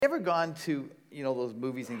You ever gone to, those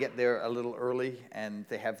movies and get there a little early and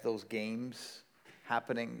they have those games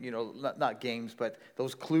happening, not games, but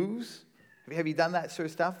those clues? Have you done that sort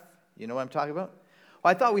of stuff? You know what I'm talking about? Well,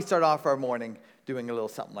 I thought we'd start off our morning doing a little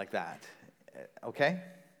something like that. Okay?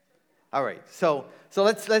 All right. So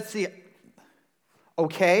let's see.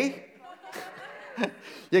 Okay?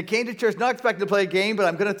 You came to church not expecting to play a game, but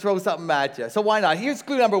I'm going to throw something at you. So why not? Here's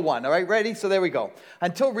clue number 1. All right, ready? So there we go.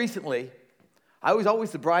 Until recently, I was always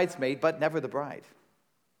the bridesmaid, but never the bride.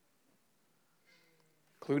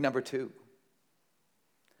 Clue number 2.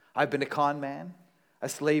 I've been a con man, a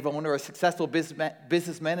slave owner, a successful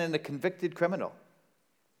businessman, and a convicted criminal.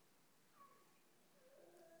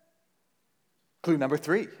 Clue number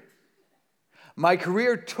 3. My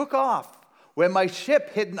career took off when my ship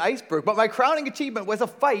hit an iceberg, but my crowning achievement was a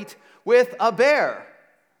fight with a bear.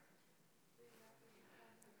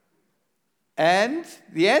 And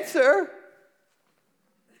the answer...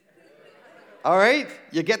 All right,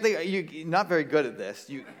 you're not very good at this,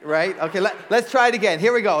 right? Okay, let's try it again.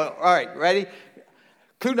 Here we go. All right, ready?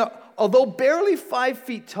 Although barely 5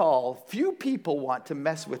 feet tall, few people want to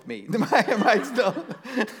mess with me. Mike Stone.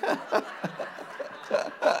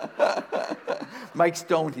 Mike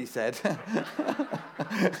Stone, he said.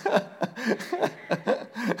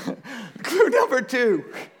 Clue number 2.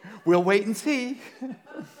 We'll wait and see.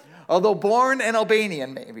 Although born an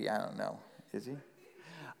Albanian, maybe, I don't know. Is he?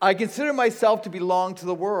 I consider myself to belong to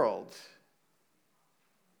the world.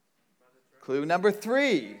 Clue number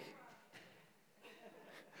 3.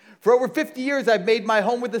 For over 50 years, I've made my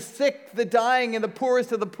home with the sick, the dying, and the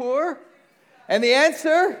poorest of the poor. And the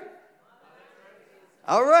answer?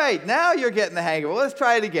 All right, now you're getting the hang of it. Well, let's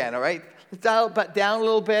try it again, all right? Let's dial it down a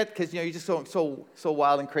little bit, because you're just so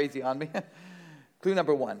wild and crazy on me. Clue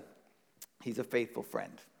number 1. He's a faithful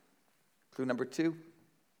friend. Clue number 2.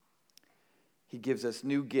 He gives us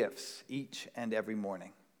new gifts each and every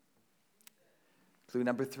morning. Clue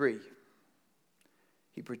number 3.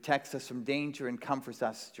 He protects us from danger and comforts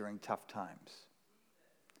us during tough times.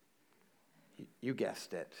 You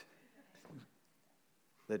guessed it.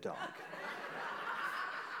 The dog.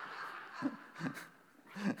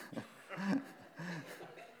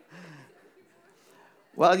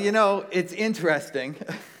 Well, it's interesting.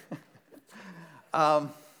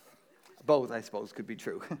 Both, I suppose, could be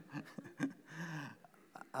true.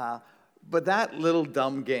 But that little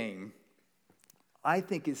dumb game, I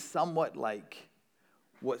think, is somewhat like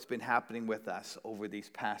what's been happening with us over these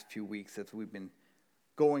past few weeks as we've been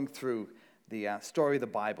going through the story of the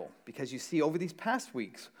Bible. Because you see, over these past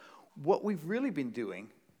weeks, what we've really been doing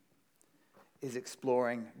is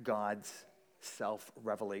exploring God's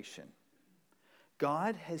self-revelation.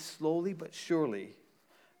 God has slowly but surely,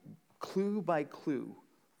 clue by clue,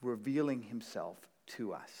 revealing himself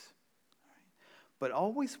to us. But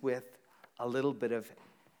always with a little bit of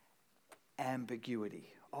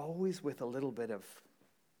ambiguity. Always with a little bit of,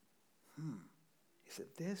 is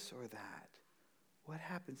it this or that? What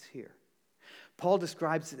happens here? Paul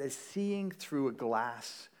describes it as seeing through a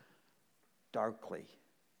glass darkly.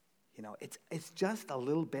 It's just a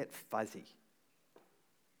little bit fuzzy.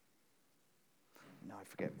 Now I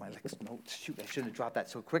forget my next notes. Shoot, I shouldn't have dropped that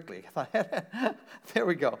so quickly. There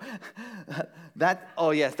we go.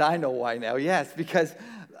 Oh yes, I know why now. Yes, because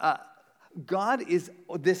God is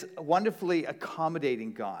this wonderfully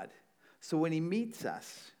accommodating God. So when he meets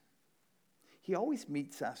us, he always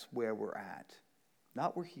meets us where we're at,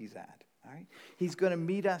 not where he's at. All right? He's going to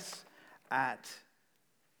meet us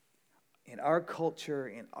in our culture,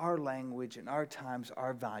 in our language, in our times,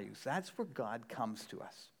 our values. That's where God comes to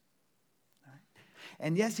us.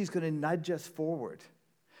 And yes, he's going to nudge us forward.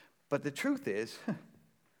 But the truth is,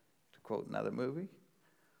 to quote another movie,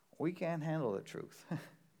 we can't handle the truth.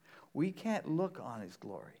 We can't look on his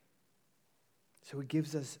glory. So he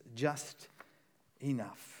gives us just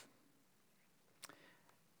enough.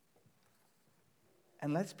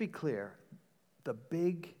 And let's be clear, the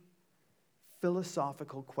big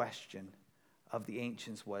philosophical question of the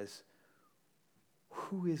ancients was,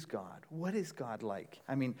 who is God? What is God like?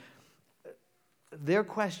 I mean, their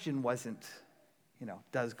question wasn't,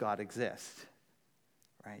 does God exist,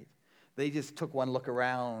 right? They just took one look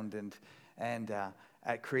around and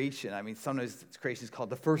at creation. I mean, sometimes creation is called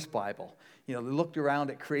the first Bible. They looked around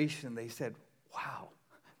at creation and they said, wow,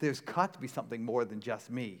 there's got to be something more than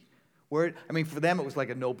just me. For them it was like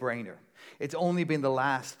a no-brainer. It's only been the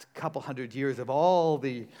last couple hundred years of all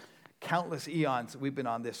the countless eons that we've been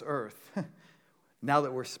on this earth, now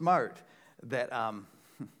that we're smart, that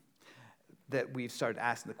we've started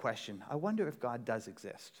asking the question, I wonder if God does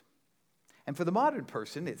exist. And for the modern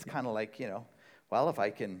person, it's kind of like, well, if I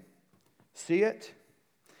can see it,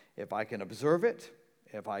 if I can observe it,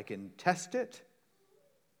 if I can test it,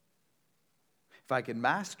 if I can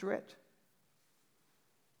master it.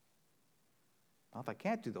 Well, if I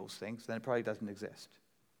can't do those things, then it probably doesn't exist.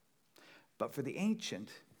 But for the ancient,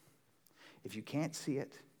 if you can't see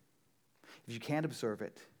it, if you can't observe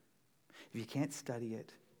it, if you can't study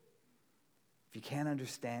it, if you can't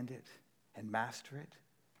understand it and master it,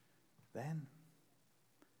 then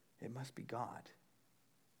it must be God.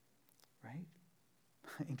 Right?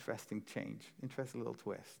 Interesting change. Interesting little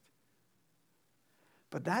twist.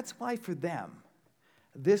 But that's why for them,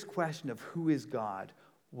 this question of who is God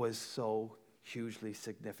was so hugely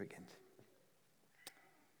significant,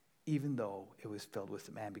 even though it was filled with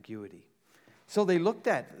some ambiguity. So they looked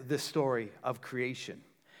at the story of creation.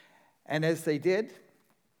 And as they did,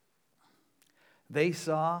 they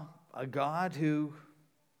saw a God who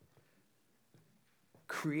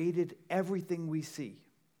created everything we see.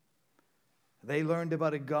 They learned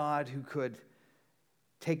about a God who could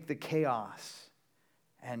take the chaos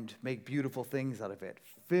and make beautiful things out of it,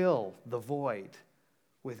 fill the void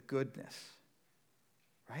with goodness,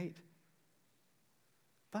 right?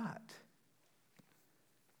 But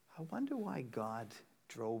I wonder why God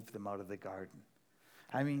drove them out of the garden.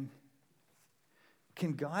 I mean,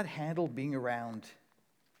 can God handle being around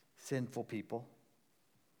sinful people?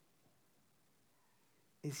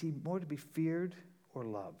 Is he more to be feared or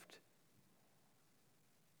loved?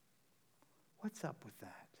 What's up with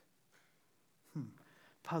that?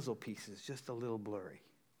 Puzzle pieces, just a little blurry.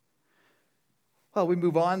 Well, we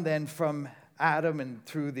move on then from Adam and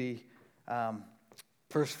through the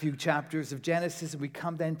first few chapters of Genesis, and we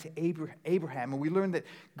come then to Abraham, and we learn that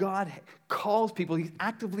God calls people. He's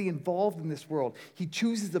actively involved in this world. He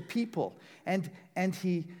chooses a people, and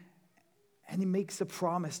he makes a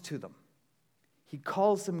promise to them. He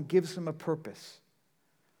calls them, gives them a purpose.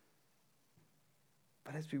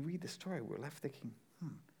 But as we read the story, we're left thinking,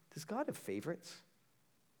 does God have favorites?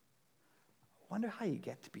 I wonder how you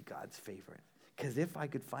get to be God's favorite. Because if I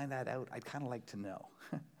could find that out, I'd kind of like to know.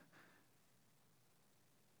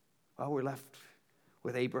 Well, we're left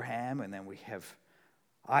with Abraham, and then we have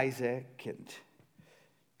Isaac and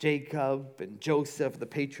Jacob and Joseph, the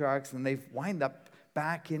patriarchs, and they wind up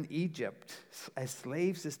back in Egypt as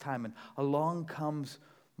slaves this time. And along comes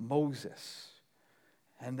Moses,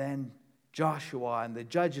 and then Joshua and the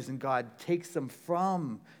judges, and God takes them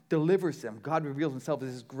delivers them. God reveals himself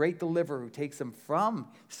as this great deliverer who takes them from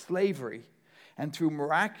slavery, and through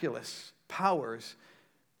miraculous powers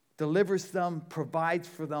delivers them, provides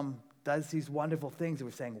for them, does these wonderful things. And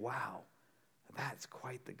we're saying, wow, that's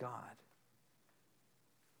quite the God.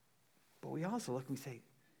 But we also look and we say,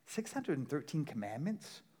 613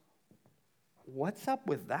 commandments? What's up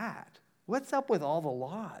with that? What's up with all the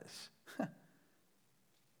laws?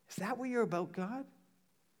 Is that what you're about, God?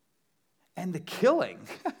 And the killing.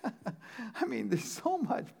 I mean, there's so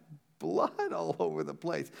much blood all over the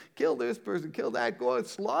place. Kill this person, kill that, go and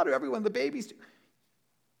slaughter everyone, the babies.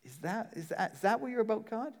 Is that what you're about,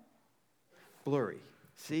 God? Blurry.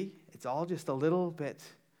 See? It's all just a little bit,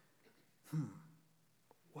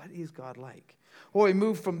 what is God like? Well, we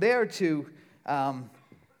move from there to the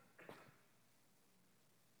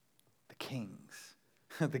kings.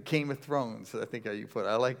 The Game of Thrones, I think how you put it.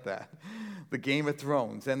 I like that. The Game of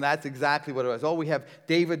Thrones. And that's exactly what it was. Oh, we have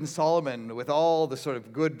David and Solomon with all the sort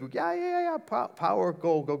of good, power,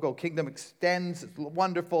 go. Kingdom extends, it's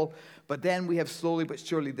wonderful. But then we have slowly but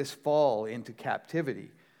surely this fall into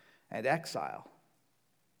captivity and exile.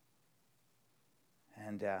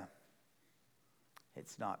 And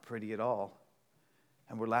it's not pretty at all.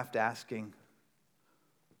 And we're left asking,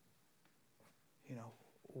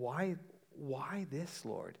 why this,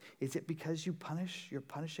 Lord? Is it because you're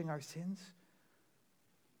punishing our sins?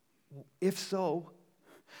 If so,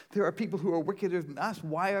 there are people who are wickeder than us.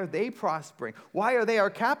 Why are they prospering? Why are they our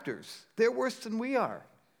captors? They're worse than we are.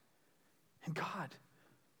 And God,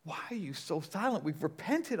 why are you so silent? We've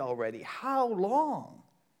repented already. How long?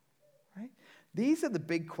 Right? These are the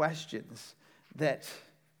big questions that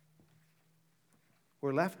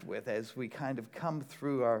we're left with as we kind of come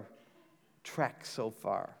through our trek so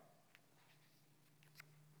far.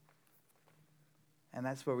 And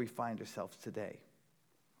that's where we find ourselves today.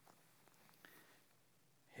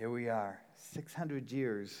 Here we are, 600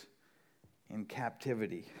 years in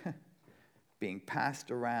captivity, being passed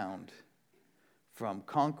around from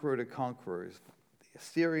conqueror to conquerors, the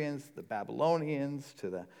Assyrians, the Babylonians, to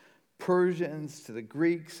the Persians, to the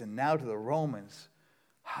Greeks, and now to the Romans.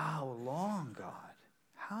 How long, God?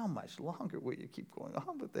 How much longer will you keep going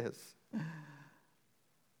on with this?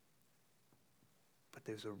 But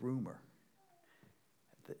there's a rumor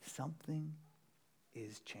that something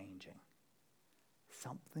is changing.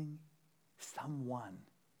 Someone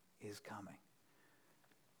is coming.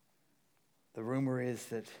 The rumor is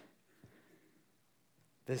that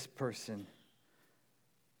this person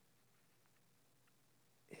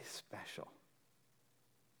is special.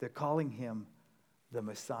 They're calling him the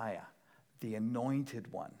Messiah, the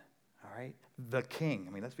anointed one, all right? The king.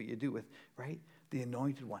 I mean, that's what you do with, right? The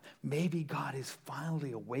anointed one. Maybe God is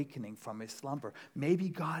finally awakening from his slumber. Maybe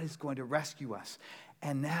God is going to rescue us.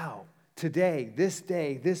 And now, today,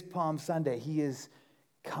 this Palm Sunday, he is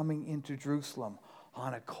coming into Jerusalem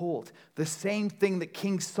on a colt. The same thing that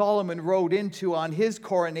King Solomon rode into on his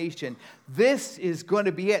coronation. This is going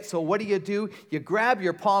to be it. So what do? You grab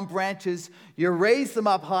your palm branches, you raise them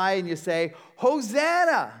up high, and you say,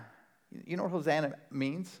 Hosanna! You know what Hosanna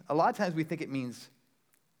means? A lot of times we think it means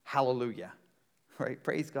hallelujah, right?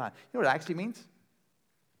 Praise God. You know what it actually means?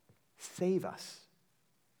 Save us.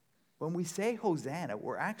 When we say Hosanna,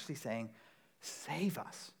 we're actually saying, save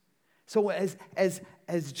us. So as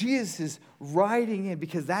Jesus is riding in,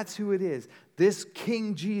 because that's who it is, this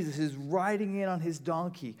King Jesus is riding in on his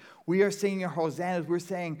donkey. We are singing our hosannas. We're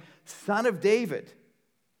saying, Son of David,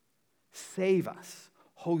 save us.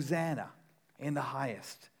 Hosanna in the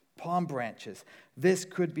highest. Palm branches. This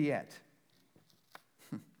could be it.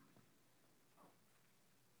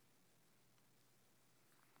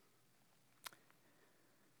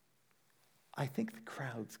 I think the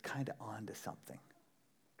crowd's kind of onto something,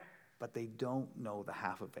 but they don't know the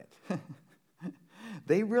half of it.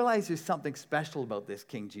 They realize there's something special about this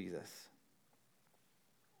King Jesus.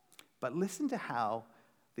 But listen to how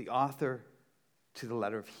the author to the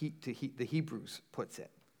letter of the Hebrews puts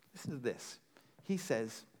it. Listen to this. He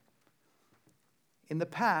says, in the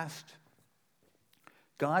past,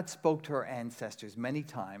 God spoke to our ancestors many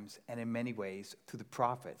times and in many ways through the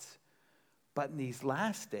prophets. But in these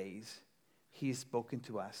last days, he has spoken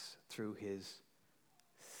to us through his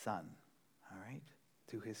Son. All right?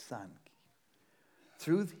 Through his Son.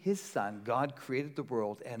 Through his Son, God created the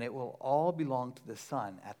world, and it will all belong to the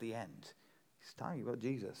Son at the end. He's talking about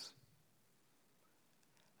Jesus.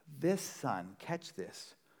 This Son, catch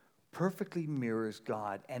this, perfectly mirrors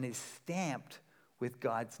God and is stamped with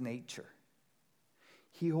God's nature.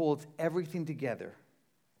 He holds everything together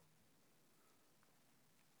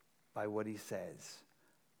by what he says.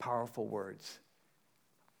 Powerful words.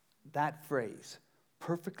 That phrase,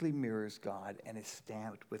 perfectly mirrors God and is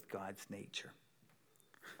stamped with God's nature.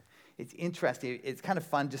 It's interesting. It's kind of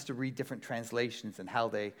fun just to read different translations and how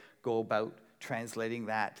they go about translating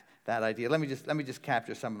that idea. Let me just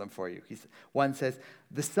capture some of them for you. One says,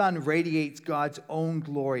 the Son radiates God's own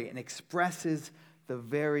glory and expresses the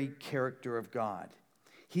very character of God.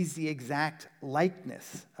 He's the exact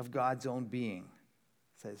likeness of God's own being,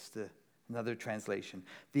 says another translation.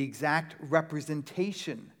 The exact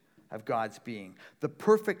representation of God's being. The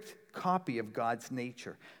perfect copy of God's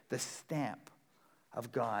nature. The stamp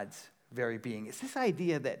of God's very being. It's this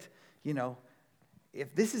idea that,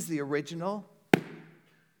 if this is the original,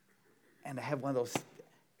 and I have one of those,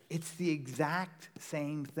 it's the exact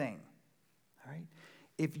same thing. All right?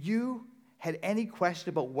 If you had any question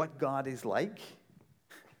about what God is like,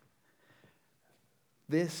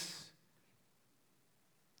 this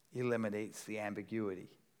eliminates the ambiguity.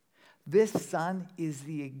 This Son is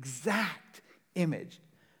the exact image,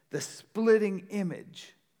 the splitting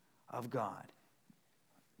image of God.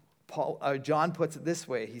 John puts it this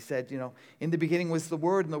way. He said, in the beginning was the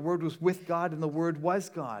Word, and the Word was with God, and the Word was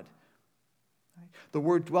God. Right? The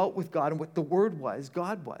Word dwelt with God, and what the Word was,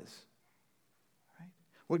 God was. Right?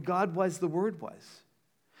 What God was, the Word was.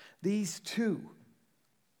 These two,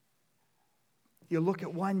 you look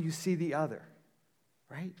at one, you see the other.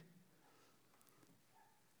 Right?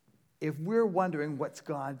 If we're wondering what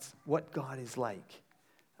God is like,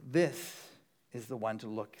 this is the one to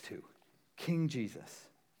look to, King Jesus.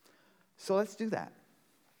 So let's do that.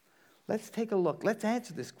 Let's take a look. Let's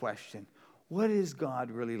answer this question. What is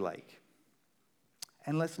God really like?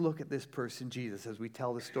 And let's look at this person, Jesus, as we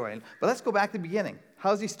tell the story. But let's go back to the beginning.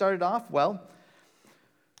 How's he started off? Well,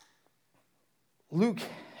 Luke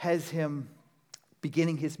has him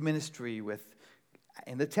beginning his ministry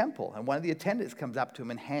in the temple. And one of the attendants comes up to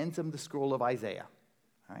him and hands him the scroll of Isaiah.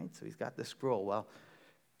 All right, so he's got the scroll. Well,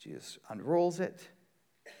 Jesus unrolls it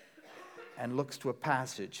and looks to a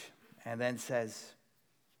passage. And then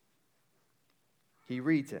he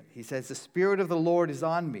reads it. He says, the Spirit of the Lord is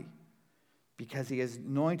on me because he has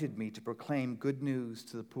anointed me to proclaim good news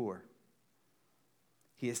to the poor.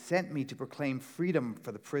 He has sent me to proclaim freedom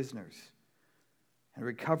for the prisoners and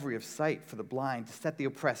recovery of sight for the blind, to set the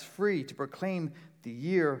oppressed free, to proclaim the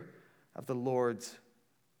year of the Lord's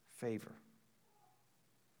favor.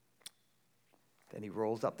 Then he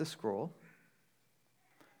rolls up the scroll,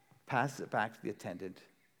 passes it back to the attendant,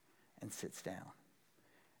 and sits down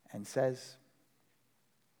and says,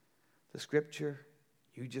 the scripture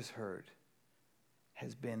you just heard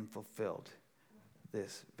has been fulfilled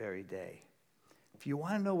this very day. If you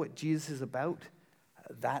want to know what Jesus is about,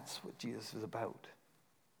 that's what Jesus is about.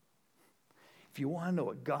 If you want to know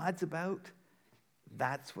what God's about,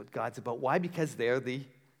 that's what God's about. Why? Because they're the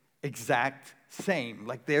exact same.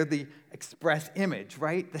 Like they're the express image,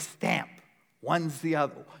 right? The stamp. One's the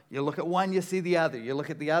other. You look at one, you see the other. You look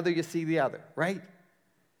at the other, you see the other, right?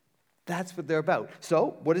 That's what they're about.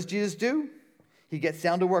 So, what does Jesus do? He gets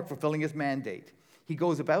down to work fulfilling his mandate. He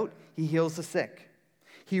goes about, he heals the sick.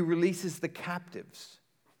 He releases the captives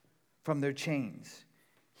from their chains.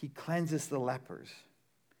 He cleanses the lepers.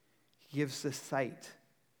 He gives the sight.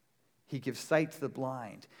 He gives sight to the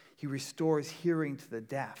blind. He restores hearing to the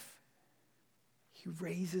deaf. He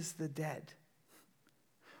raises the dead.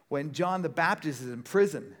 When John the Baptist is in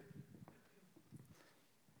prison,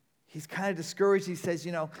 he's kind of discouraged. He says,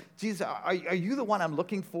 Jesus, are you the one I'm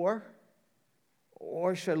looking for?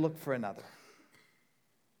 Or should I look for another?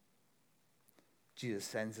 Jesus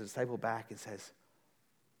sends the disciple back and says,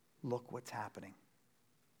 look what's happening.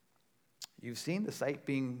 You've seen the sight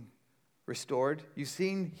being restored. You've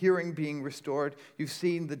seen hearing being restored. You've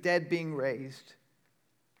seen the dead being raised. ...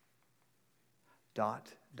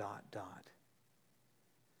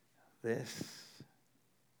 This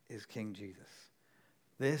is King Jesus.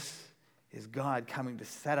 This is God coming to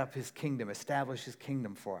set up his kingdom, establish his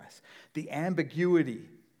kingdom for us. The ambiguity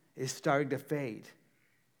is starting to fade.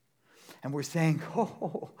 And we're saying,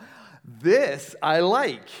 oh, this I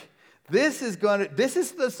like. This is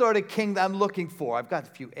the sort of king that I'm looking for. I've got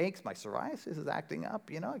a few aches. My psoriasis is acting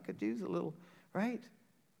up. I could use a little, right?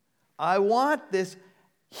 I want this.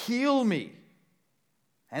 Heal me.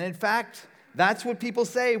 And in fact, that's what people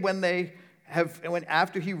say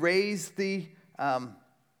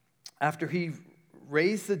after he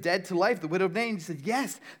raised the dead to life, the widow of Nain. He said,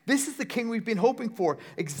 yes, this is the king we've been hoping for.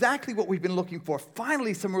 Exactly what we've been looking for.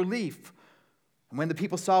 Finally, some relief. And when the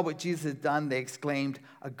people saw what Jesus had done, they exclaimed,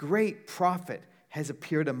 a great prophet has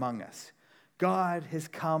appeared among us. God has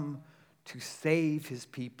come to save his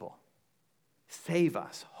people. Save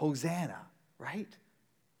us. Hosanna, right?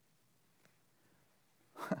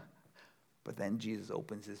 But then Jesus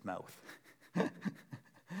opens his mouth.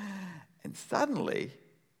 And suddenly,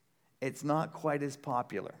 it's not quite as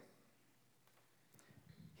popular.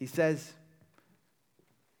 He says,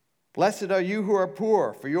 blessed are you who are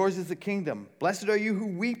poor, for yours is the kingdom. Blessed are you who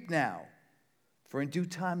weep now, for in due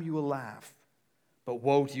time you will laugh. But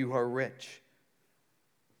woe to you who are rich,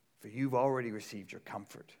 for you've already received your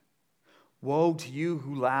comfort. Woe to you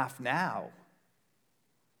who laugh now,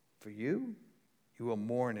 for you will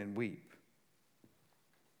mourn and weep.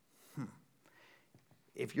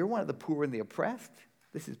 If you're one of the poor and the oppressed,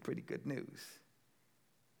 this is pretty good news.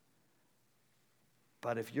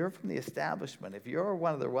 But if you're from the establishment, if you're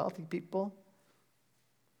one of the wealthy people,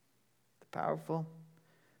 the powerful,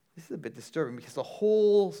 this is a bit disturbing because the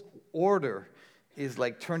whole order is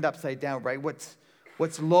like turned upside down, right? What's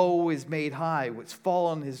low is made high. What's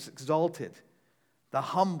fallen is exalted. The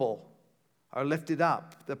humble are lifted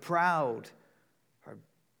up. The proud are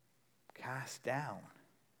cast down.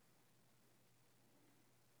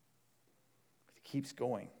 It keeps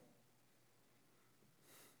going.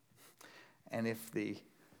 And if the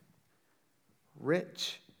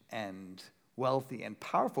rich and wealthy and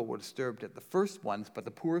powerful were disturbed at the first ones, but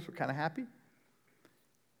the poor were kind of happy,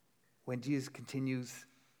 when Jesus continues,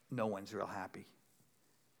 no one's real happy.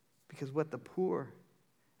 Because what the poor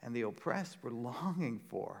and the oppressed were longing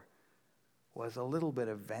for was a little bit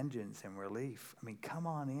of vengeance and relief. I mean, come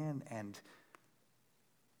on in and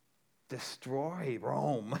destroy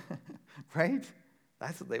Rome, right?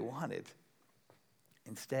 That's what they wanted.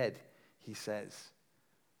 Instead, he says,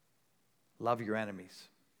 love your enemies.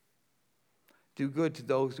 Do good to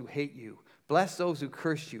those who hate you. Bless those who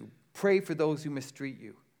curse you. Pray for those who mistreat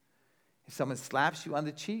you. If someone slaps you on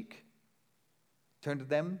the cheek, turn to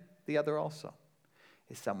them the other also.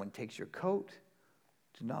 If someone takes your coat,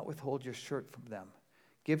 do not withhold your shirt from them.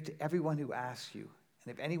 Give to everyone who asks you.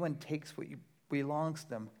 And if anyone takes what belongs to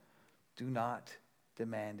them, do not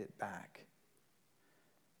demand it back.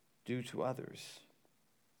 Do to others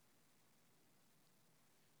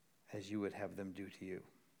as you would have them do to you.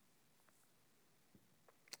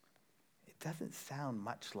 It doesn't sound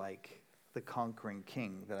much like the conquering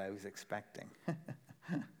king that I was expecting.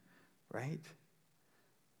 Right?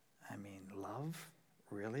 I mean, love?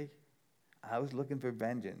 Really? I was looking for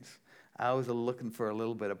vengeance. I was looking for a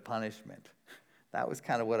little bit of punishment. That was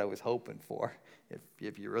kind of what I was hoping for,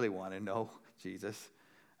 if you really want to know Jesus.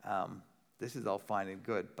 This is all fine and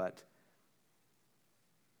good, but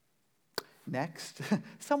next,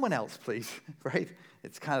 someone else, please, right?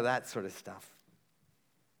 It's kind of that sort of stuff.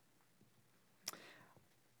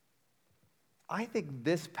 I think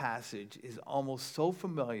this passage is almost so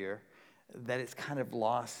familiar that it's kind of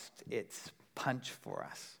lost its punch for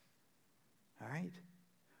us. All right?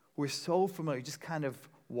 We're so familiar, it just kind of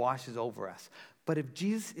washes over us. But if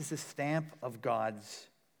Jesus is the stamp of God's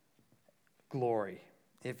glory,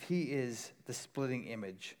 if he is the splitting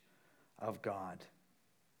image of God,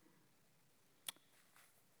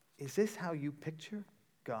 is this how you picture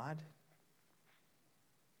God?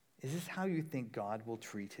 Is this how you think God will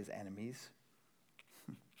treat his enemies?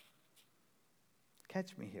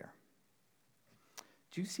 Catch me here.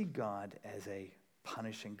 Do you see God as a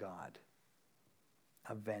punishing God,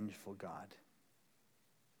 a vengeful God?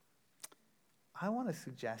 I want to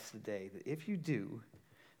suggest today that if you do,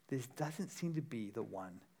 this doesn't seem to be the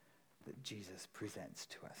one that Jesus presents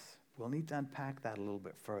to us. We'll need to unpack that a little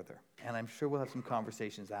bit further, and I'm sure we'll have some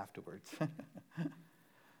conversations afterwards.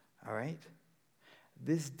 All right?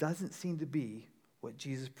 This doesn't seem to be what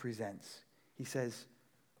Jesus presents. He says,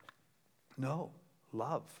 no,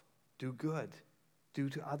 love, do good, do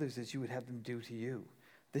to others as you would have them do to you.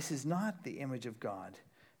 This is not the image of God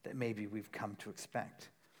that maybe we've come to expect.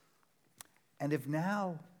 And if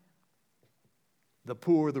now the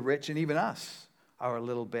poor, the rich, and even us are a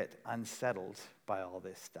little bit unsettled by all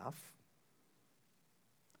this stuff,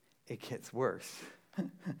 it gets worse.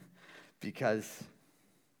 Because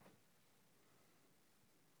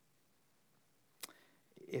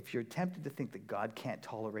if you're tempted to think that God can't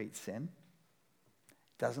tolerate sin,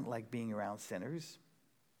 doesn't like being around sinners,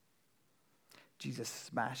 Jesus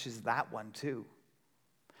smashes that one too.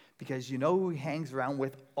 Because you know who he hangs around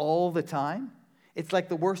with all the time? It's like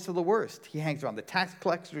the worst of the worst. He hangs around the tax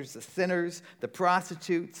collectors, the sinners, the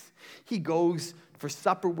prostitutes. He goes for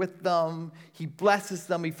supper with them. He blesses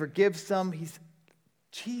them. He forgives them.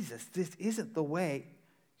 Jesus, this isn't the way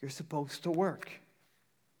you're supposed to work.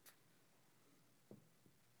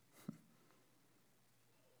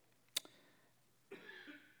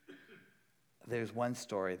 There's one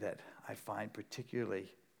story that I find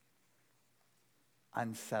particularly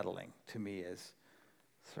unsettling to me as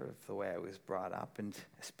sort of the way I was brought up, and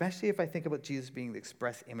especially if I think about Jesus being the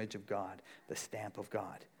express image of God, the stamp of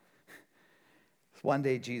God. One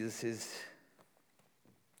day Jesus is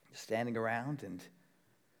standing around, and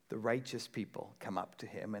the righteous people come up to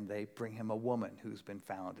him, and they bring him a woman who's been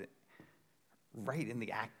found right in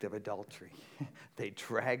the act of adultery. They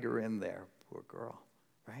drag her in there, poor girl,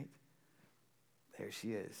 right? There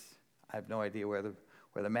she is. I have no idea where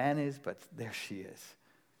the man is, but there she is.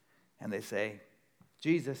 And they say,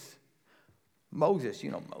 Jesus, Moses,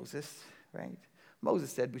 you know Moses, right?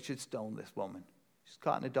 Moses said we should stone this woman. She's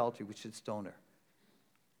caught in adultery, we should stone her.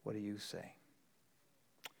 What do you say?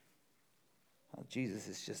 Well, Jesus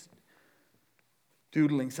is just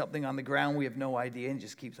doodling something on the ground. We have no idea, and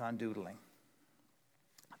just keeps on doodling.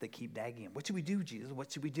 They keep nagging him. What should we do, Jesus?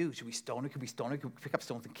 What should we do? Should we stone her? Could we stone her? Could we pick up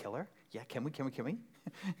stones and kill her? Yeah, can we?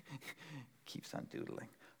 Keeps on doodling.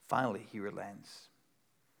 Finally, he relents.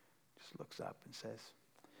 Just looks up and says,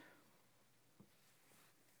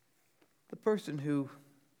 the person who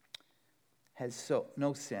has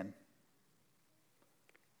no sin,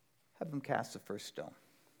 have them cast the first stone.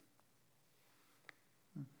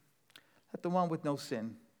 Let the one with no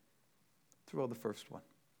sin throw the first one.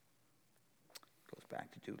 Goes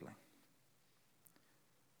back to doodling.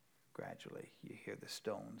 Gradually, you hear the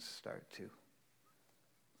stones start to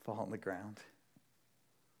fall on the ground.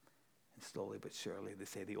 And slowly but surely, they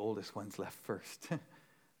say the oldest one's left first. They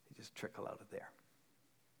just trickle out of there.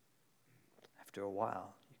 After a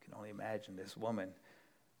while, you can only imagine this woman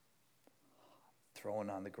thrown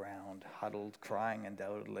on the ground, huddled, crying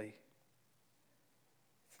undoubtedly.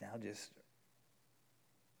 It's now just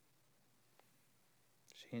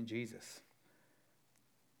she and Jesus.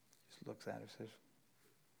 Just looks at her and says,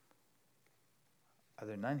 are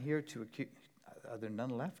there none here to accuse? Are there none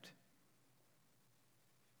left?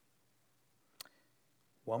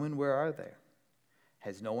 Woman, where are they?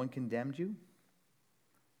 Has no one condemned you?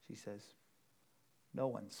 She says, no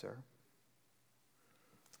one, sir.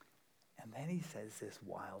 And then he says this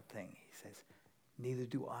wild thing. He says, neither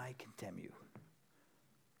do I condemn you.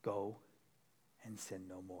 Go and sin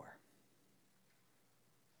no more.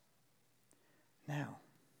 Now,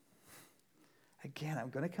 again, I'm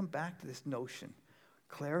going to come back to this notion,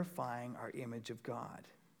 clarifying our image of God.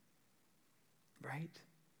 Right?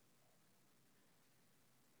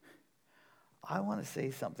 I want to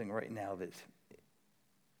say something right now that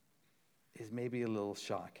is maybe a little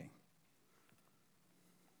shocking.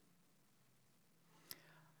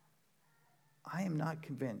 I am not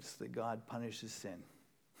convinced that God punishes sin.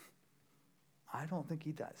 I don't think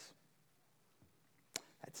he does.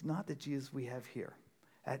 That's not the Jesus we have here.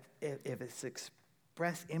 If it's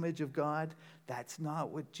express image of God, that's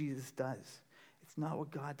not what Jesus does. It's not what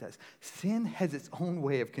God does. Sin has its own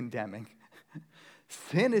way of condemning.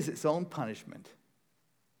 Sin is its own punishment.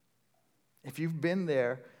 If you've been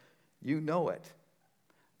there, you know it.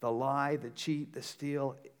 The lie, the cheat, the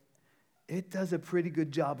steal, it does a pretty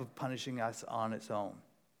good job of punishing us on its own.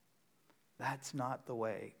 That's not the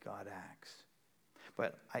way God acts.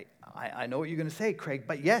 But I know what you're going to say, Craig,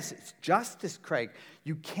 but yes, it's justice, Craig.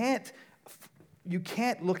 You can't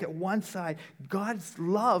look at one side. God's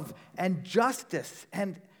love and justice,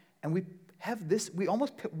 and we have this, we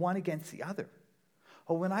almost pit one against the other.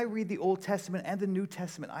 Oh, when I read the Old Testament and the New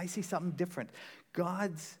Testament, I see something different.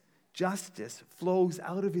 God's justice flows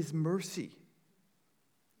out of his mercy.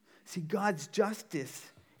 See, God's justice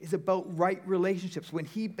is about right relationships. When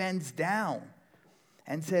he bends down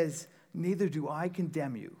and says, "Neither do I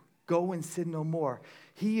condemn you. Go and sin no more."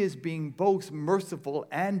 He is being both merciful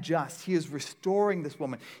and just. He is restoring this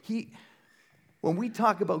woman. When we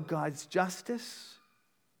talk about God's justice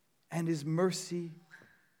and his mercy,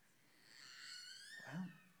 well,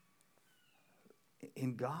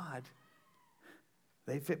 in God,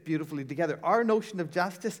 they fit beautifully together. Our notion of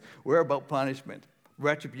justice, we're about punishment,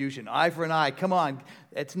 retribution, eye for an eye. Come on,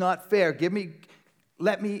 it's not fair.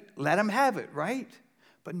 Let him have it, right?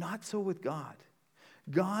 But not so with God.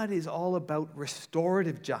 God is all about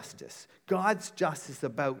restorative justice. God's justice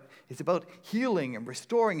is about healing and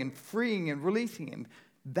restoring and freeing and releasing. And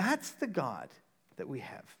that's the God that we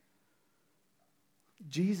have.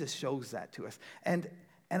 Jesus shows that to us. And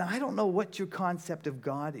I don't know what your concept of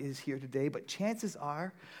God is here today, but chances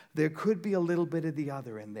are there could be a little bit of the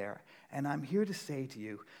other in there. And I'm here to say to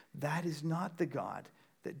you, that is not the God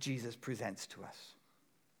that Jesus presents to us.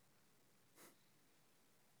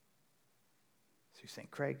 So you're saying,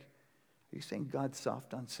 Craig, are you saying God's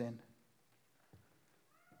soft on sin?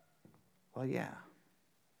 Well, yeah.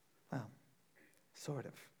 Well, sort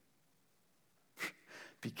of.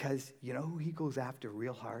 Because you know who he goes after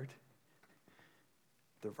real hard?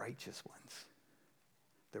 The righteous ones,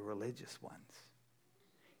 the religious ones.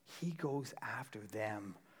 He goes after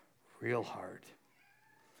them real hard.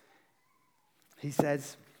 He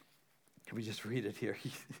says, can we just read it here?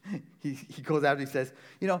 He goes out and he says,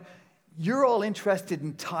 you're all interested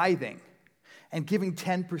in tithing and giving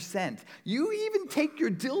 10%. You even take your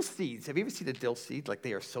dill seeds. Have you ever seen a dill seed? Like,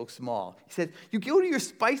 they are so small. He said, you go to your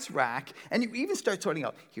spice rack and you even start sorting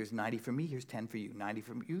out, here's 90 for me, here's 10 for you, 90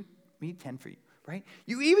 for you, me, 10 for you, right?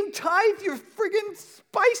 You even tithe your friggin'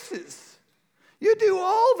 spices. You do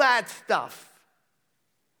all that stuff.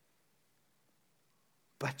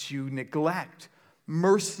 But you neglect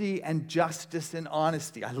mercy and justice and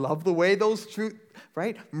honesty. I love the way those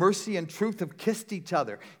right? Mercy and truth have kissed each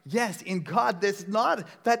other. Yes, in God, that's not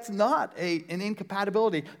an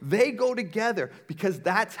incompatibility. They go together because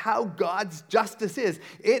that's how God's justice is.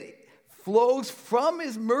 It flows from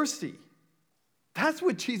his mercy. That's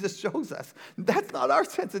what Jesus shows us. That's not our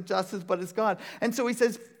sense of justice, but it's God. And so he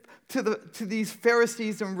says to these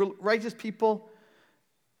Pharisees and righteous people,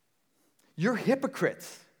 you're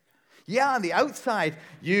hypocrites. Yeah, on the outside,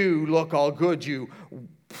 you look all good. You're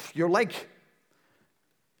like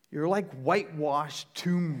whitewashed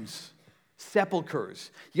tombs,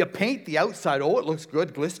 sepulchers. You paint the outside, oh, it looks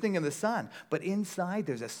good, glistening in the sun. But inside,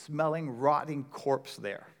 there's a smelling, rotting corpse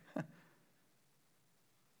there. You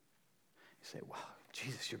say, wow,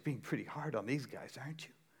 Jesus, you're being pretty hard on these guys, aren't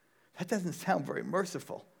you? That doesn't sound very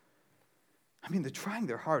merciful. I mean, they're trying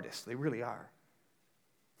their hardest. They really are.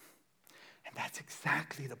 And that's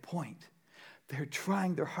exactly the point. They're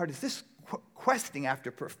trying their hardest. This questing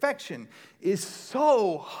after perfection is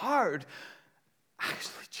so hard.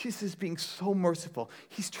 Actually, Jesus is being so merciful.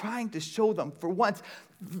 He's trying to show them, for once,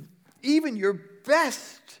 even your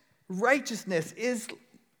best righteousness it's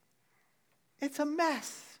a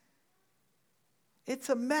mess. It's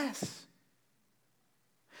a mess.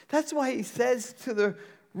 That's why he says to the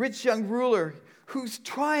rich young ruler who's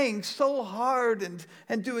trying so hard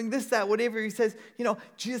and doing this, that, whatever, he says,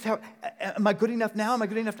 Jesus, am I good enough now? Am I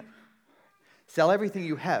good enough now? Sell everything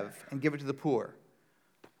you have and give it to the poor.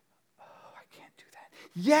 Oh, I can't do that.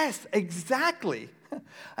 Yes, exactly.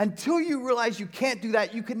 Until you realize you can't do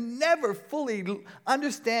that, you can never fully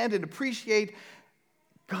understand and appreciate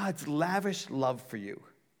God's lavish love for you.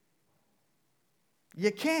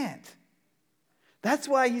 You can't. That's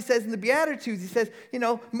why he says in the Beatitudes, he says,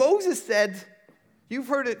 Moses said, You've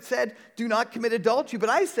heard it said, do not commit adultery. But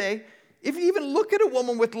I say, if you even look at a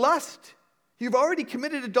woman with lust, you've already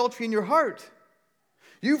committed adultery in your heart.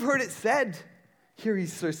 You've heard it said, here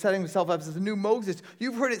he's sort of setting himself up as the new Moses.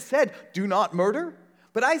 You've heard it said, do not murder.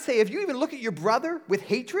 But I say, if you even look at your brother with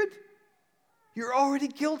hatred, you're already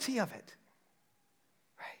guilty of it.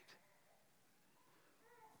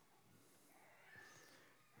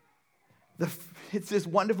 Right? It's this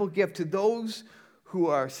wonderful gift to those who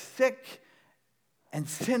are sick and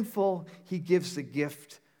sinful. He gives the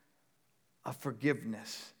gift of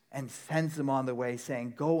forgiveness and sends them on the way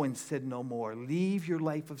saying, go and sin no more. Leave your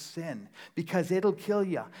life of sin because it'll kill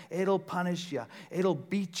you. It'll punish you. It'll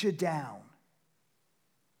beat you down.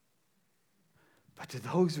 But to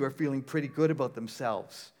those who are feeling pretty good about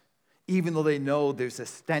themselves, even though they know there's a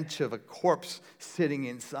stench of a corpse sitting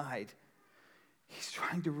inside, he's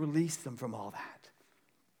trying to release them from all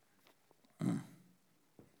that.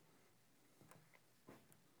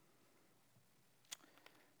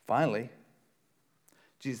 Finally,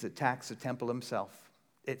 Jesus attacks the temple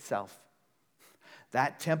itself.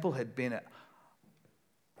 That temple had been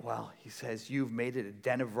he says, you've made it a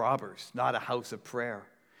den of robbers, not a house of prayer.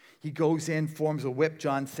 He goes in, forms a whip,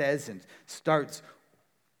 John says, and starts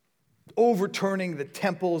overturning the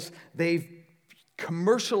temples. They've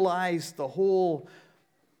commercialized the whole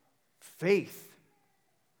faith.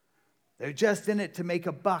 They're just in it to make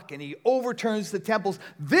a buck, and he overturns the temples.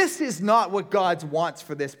 This is not what God wants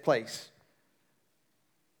for this place.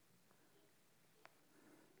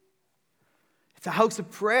 It's a house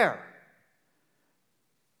of prayer,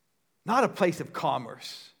 not a place of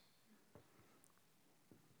commerce.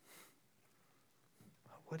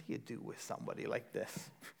 What do you do with somebody like this?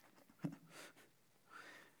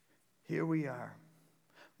 Here we are,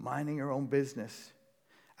 minding our own business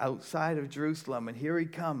outside of Jerusalem, and here he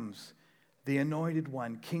comes, the anointed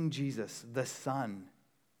one, King Jesus, the Son,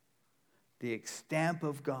 the stamp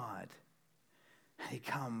of God. He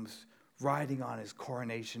comes riding on his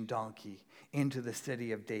coronation donkey into the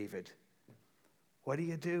city of David. What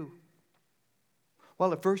do?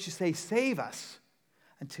 Well, at first you say, save us,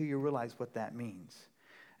 until you realize what that means.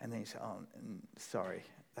 And then you say, oh, sorry,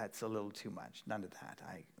 that's a little too much. None of that.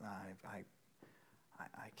 I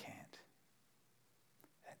can't.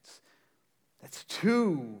 That's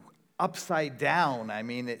too upside down. I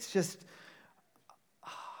mean, it's just,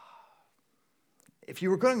 if you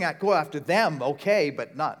were going to go after them, okay,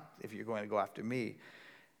 but not if you're going to go after me.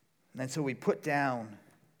 And so we put down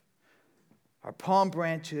our palm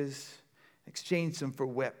branches, exchange them for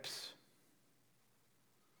whips.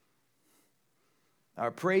 Our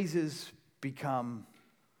praises become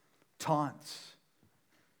taunts.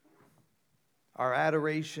 Our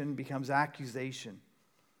adoration becomes accusation.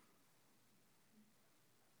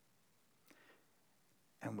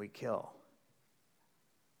 And we kill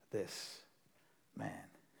this man.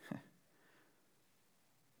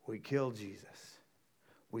 We kill Jesus.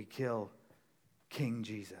 We kill King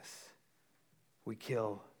Jesus. We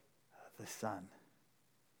kill the Son.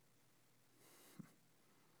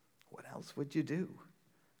 What else would you do?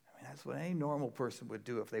 I mean, that's what any normal person would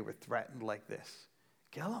do if they were threatened like this.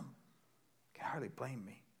 Kill him. Can hardly blame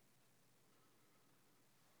me.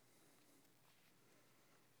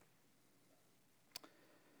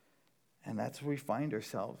 And that's where we find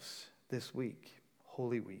ourselves this week,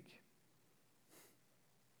 Holy Week.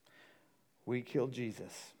 We kill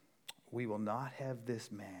Jesus. We will not have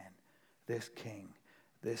this man, this king,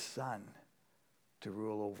 this son to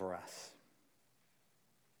rule over us.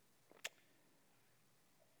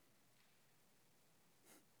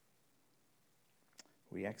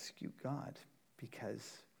 We execute God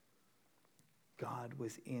because God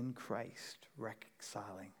was in Christ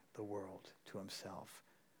reconciling the world to himself.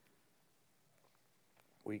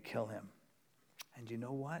 We kill him. And you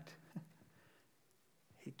know what?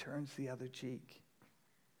 He turns the other cheek.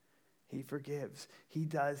 He forgives. He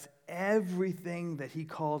does everything that he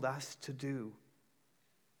called us to do.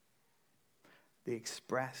 The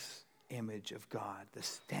express image of God, the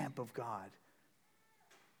stamp of God.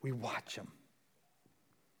 We watch him.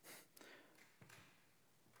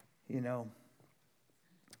 You know,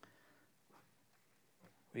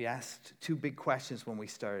 we asked two big questions when we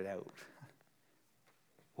started out.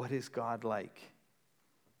 What is God like?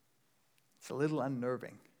 It's a little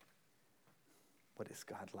unnerving. What is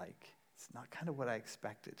God like? It's not kind of what I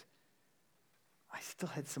expected. I still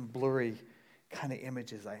had some blurry kind of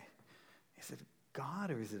images. Is it God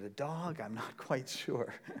or is it a dog? I'm not quite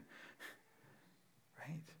sure.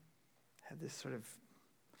 Right? Had this sort of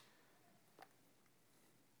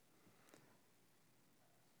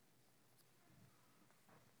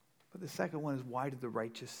But the second one is, why did the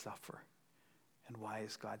righteous suffer? And why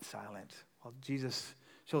is God silent? Well, Jesus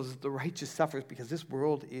shows us the righteous suffers because this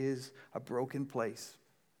world is a broken place.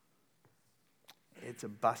 It's a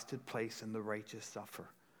busted place and the righteous suffer.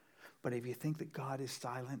 But if you think that God is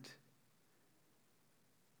silent,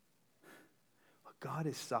 well, God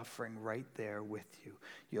is suffering right there with you.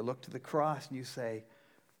 You look to the cross and you say,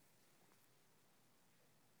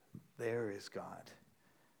 there is God.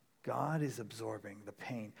 God is absorbing the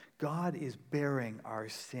pain. God is bearing our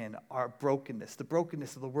sin, our brokenness, the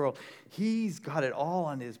brokenness of the world. He's got it all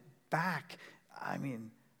on his back. I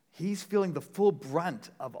mean, he's feeling the full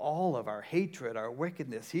brunt of all of our hatred, our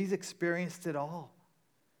wickedness. He's experienced it all.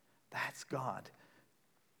 That's God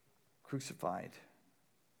crucified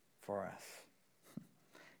for us.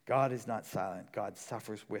 God is not silent. God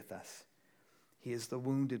suffers with us. He is the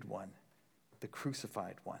wounded one, the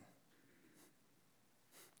crucified one.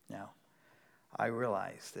 Now, I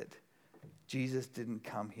realize that Jesus didn't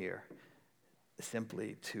come here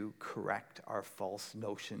simply to correct our false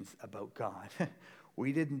notions about God.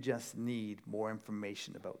 We didn't just need more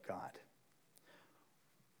information about God.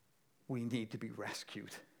 We need to be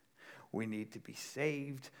rescued. We need to be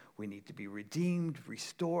saved. We need to be redeemed,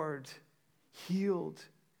 restored, healed.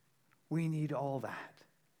 We need all that.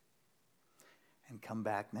 And come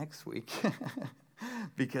back next week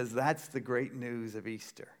because that's the great news of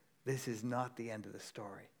Easter. This is not the end of the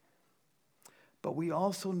story. But we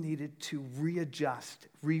also needed to readjust,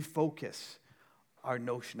 refocus our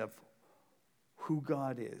notion of who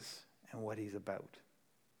God is and what he's about.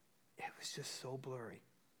 It was just so blurry.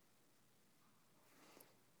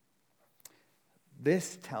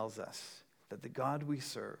 This tells us that the God we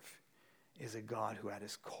serve is a God who at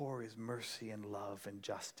his core is mercy and love and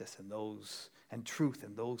justice and truth,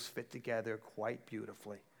 and those fit together quite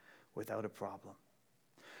beautifully without a problem.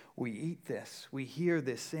 We eat this. We hear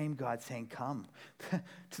this same God saying, "Come,"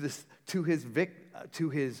 to the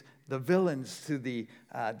villains, to the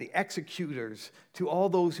executors, to all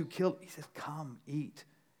those who killed. He says, "Come, eat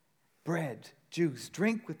bread, juice,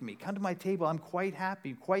 drink with me. Come to my table. I'm quite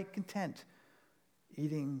happy, quite content,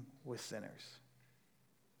 eating with sinners."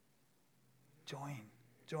 Join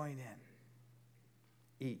in.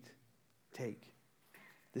 Eat, take.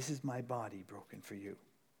 This is my body broken for you.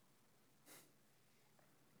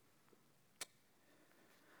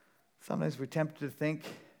 Sometimes we're tempted to think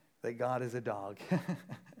that God is a dog.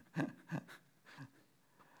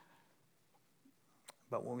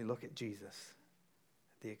 But when we look at Jesus,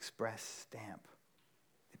 the express stamp,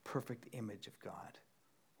 the perfect image of God,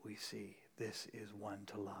 we see this is one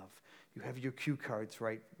to love. You have your cue cards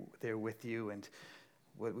right there with you, and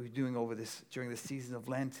what we're doing during the season of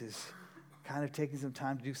Lent is kind of taking some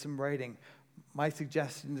time to do some writing. My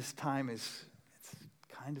suggestion this time is it's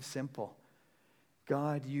kind of simple.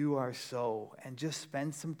 God, you are so, and just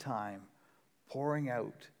spend some time pouring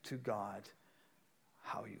out to God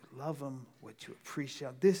how you love him, what you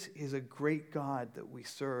appreciate. This is a great God that we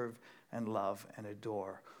serve and love and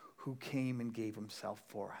adore, who came and gave himself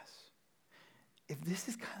for us. If this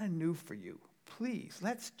is kind of new for you, please,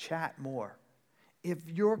 let's chat more. If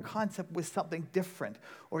your concept was something different,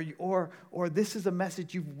 or this is a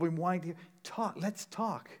message you've been wanting to hear, let's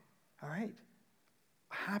talk, all right?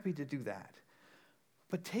 Happy to do that.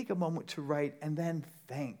 But take a moment to write and then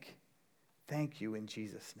thank you in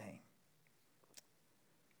Jesus' name.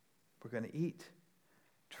 We're going to eat,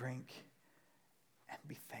 drink, and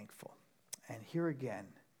be thankful. And here again,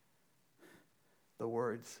 the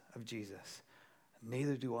words of Jesus.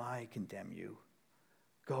 Neither do I condemn you.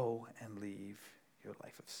 Go and leave your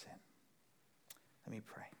life of sin. Let me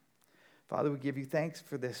pray. Father, we give you thanks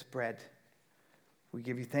for this bread. We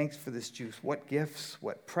give you thanks for this juice. What gifts,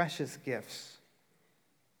 what precious gifts.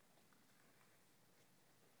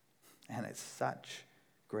 And at such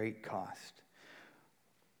great cost.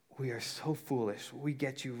 We are so foolish. We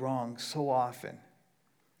get you wrong so often.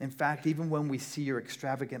 In fact, even when we see your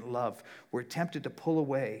extravagant love, we're tempted to pull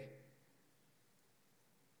away.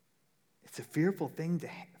 It's a fearful thing to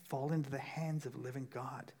fall into the hands of a living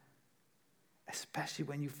God, especially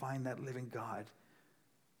when you find that living God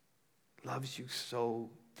loves you so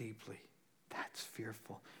deeply. That's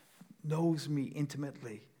fearful. Knows me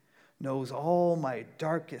intimately, knows all my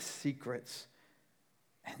darkest secrets,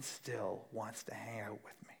 and still wants to hang out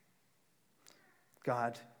with me.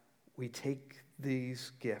 God, we take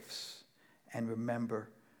these gifts and remember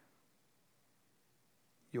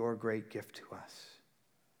your great gift to us.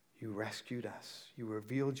 You rescued us. You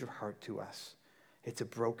revealed your heart to us. It's a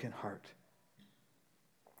broken heart.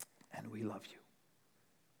 And we love you.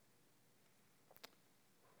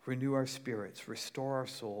 Renew our spirits, restore our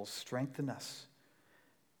souls, strengthen us,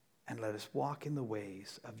 and let us walk in the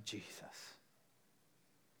ways of Jesus.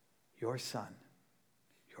 your Son,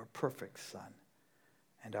 your perfect Son,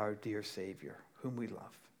 and our dear Savior, whom we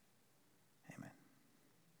love.